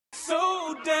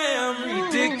damn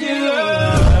ridiculous.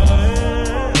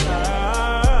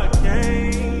 I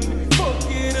can't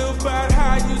forget about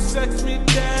how you sex me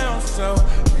down so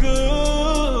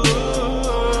good.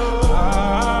 I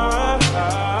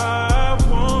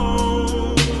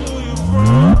want you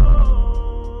from.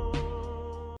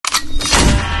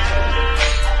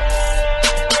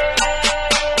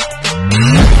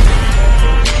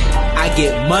 I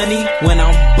get money when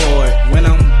I'm bored.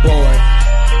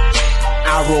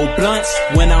 I roll blunts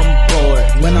when I'm bored.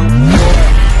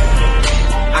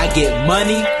 I get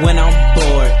money when I'm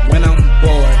bored.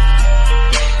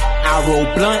 I roll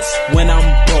blunts when I'm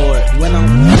bored.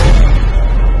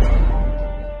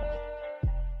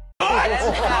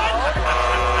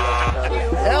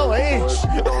 LH.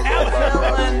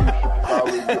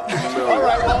 All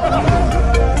right, well.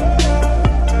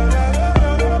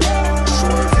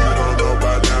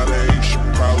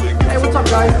 Hey, what's up,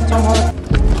 guys? It's Tom Holland.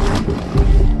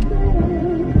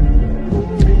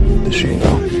 Does she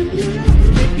know?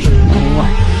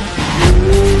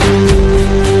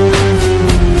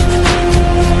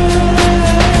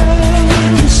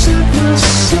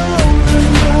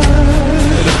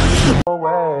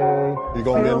 You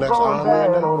gonna be the next Iron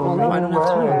Man then? No, I don't have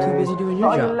time. I'm too busy doing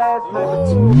your job.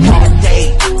 Hard day,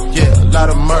 yeah, a lot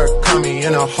of murk coming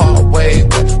in a hard way.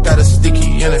 Got a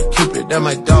sticky and a cupid that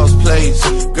my dog's plays.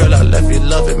 Girl, I left you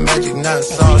loving magic, not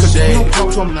all shade.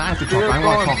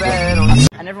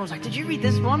 And everyone's like, did you read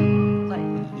this one? Like,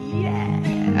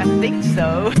 yeah, I think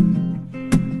so.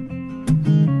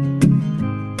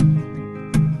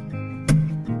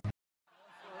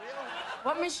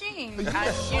 What machine? You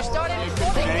started with this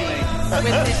thing.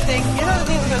 You know the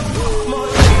thing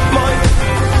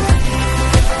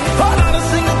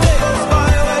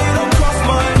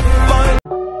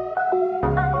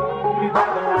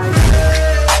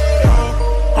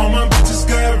All my bitches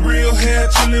got real hair,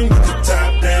 chillin' with the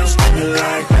top down, screaming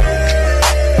like, hey,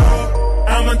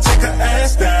 I'ma take her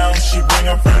ass down. She bring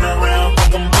her friend around,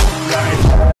 fuck 'em like.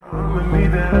 I'ma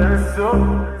need that so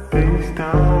face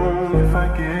down. If I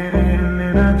get in,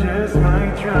 then I just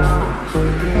might drown.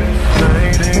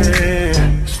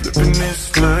 Slipping this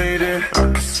sliding, I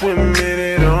can swim in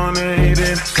it all night.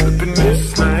 Slipping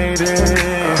this sliding,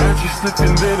 I just slipped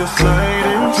into the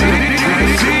sliding.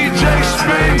 DJ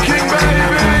Spin King,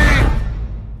 baby.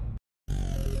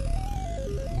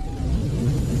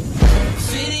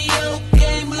 Video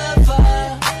game lover,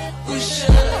 we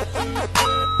should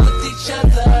with each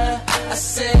other. I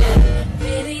said,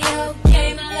 video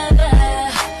game lover,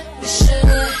 we should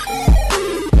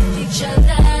with each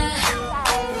other.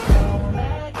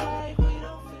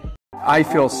 I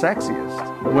feel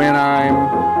sexiest when I'm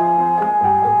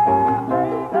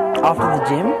off to the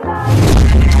gym?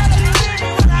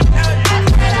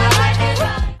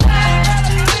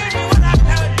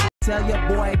 Tell your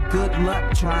boy good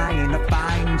luck trying to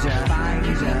find ya.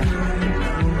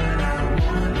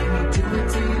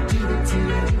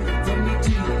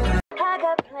 I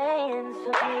got plans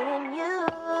for me and you.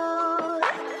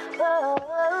 Oh,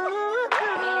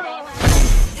 it ain't my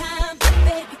time,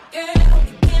 baby girl.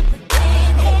 We can't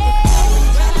pretend it.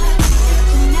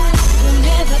 Tonight will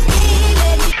never be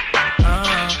ready.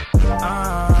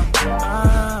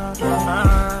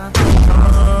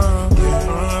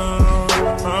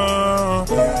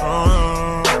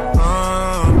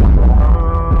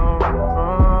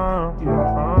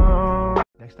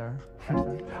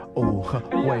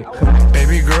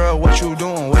 Baby girl, what you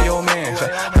doing? Where your man?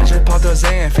 I just popped a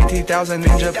Zan, 50,000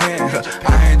 in Japan.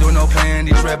 I ain't do no plan,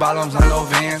 these red bottoms on no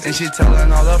Vans. And she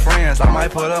telling all her friends, I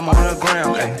might put them on the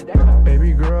ground. Ay.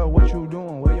 Baby girl, what you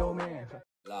doing? Where your man?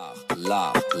 La.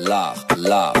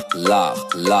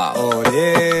 Oh,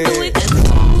 yeah. Do it good.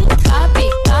 Copy.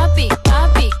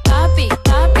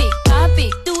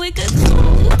 Do it good.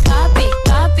 Copy.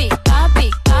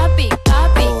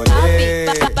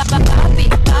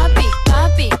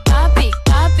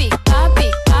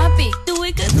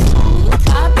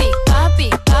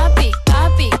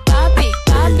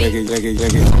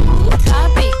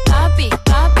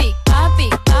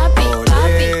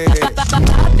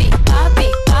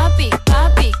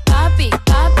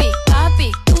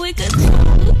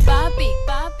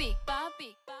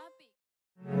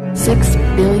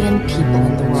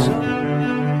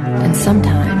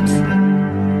 Sometimes,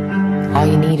 all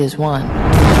you need is one.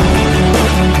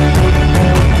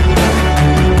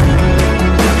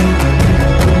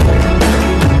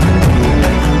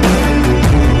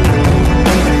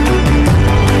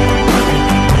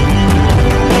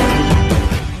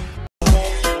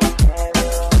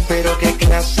 Pero qué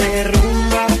clase de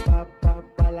rumba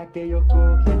pa la que yo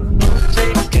cogí.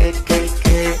 Que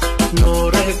no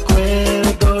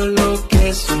recuerdo lo que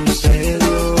eso en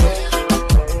serio.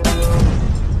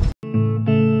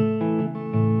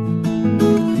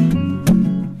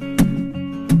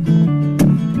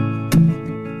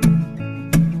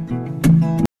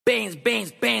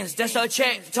 Bands, that's a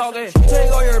check talking.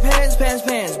 Take all your pants.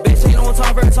 Bitch, ain't no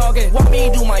time for talking. Want me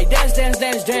do my dance.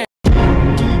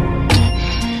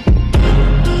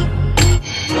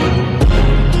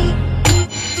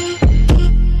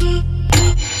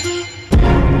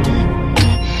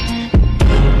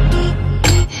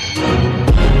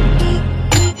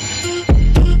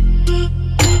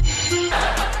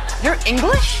 You're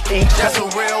English?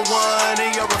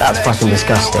 That's fucking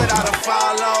disgusting.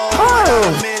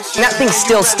 Oh, that thing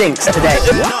still stinks today.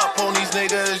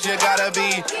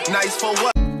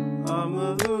 I'm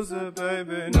a loser,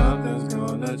 baby. Nothing's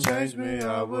gonna change me.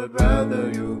 I would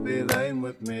rather you be lame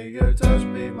with me. Your touch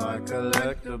be my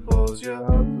collectibles. Your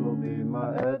hugs will be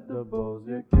my edibles.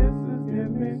 Your kisses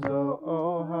get me so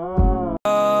high.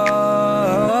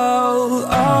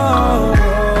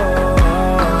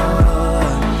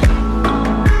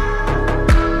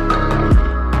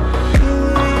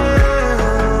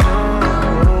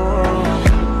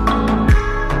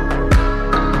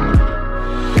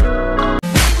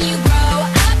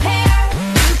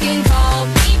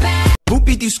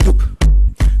 Scoop,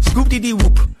 scoop dee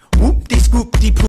whoop, whoop dee scoop dee poop.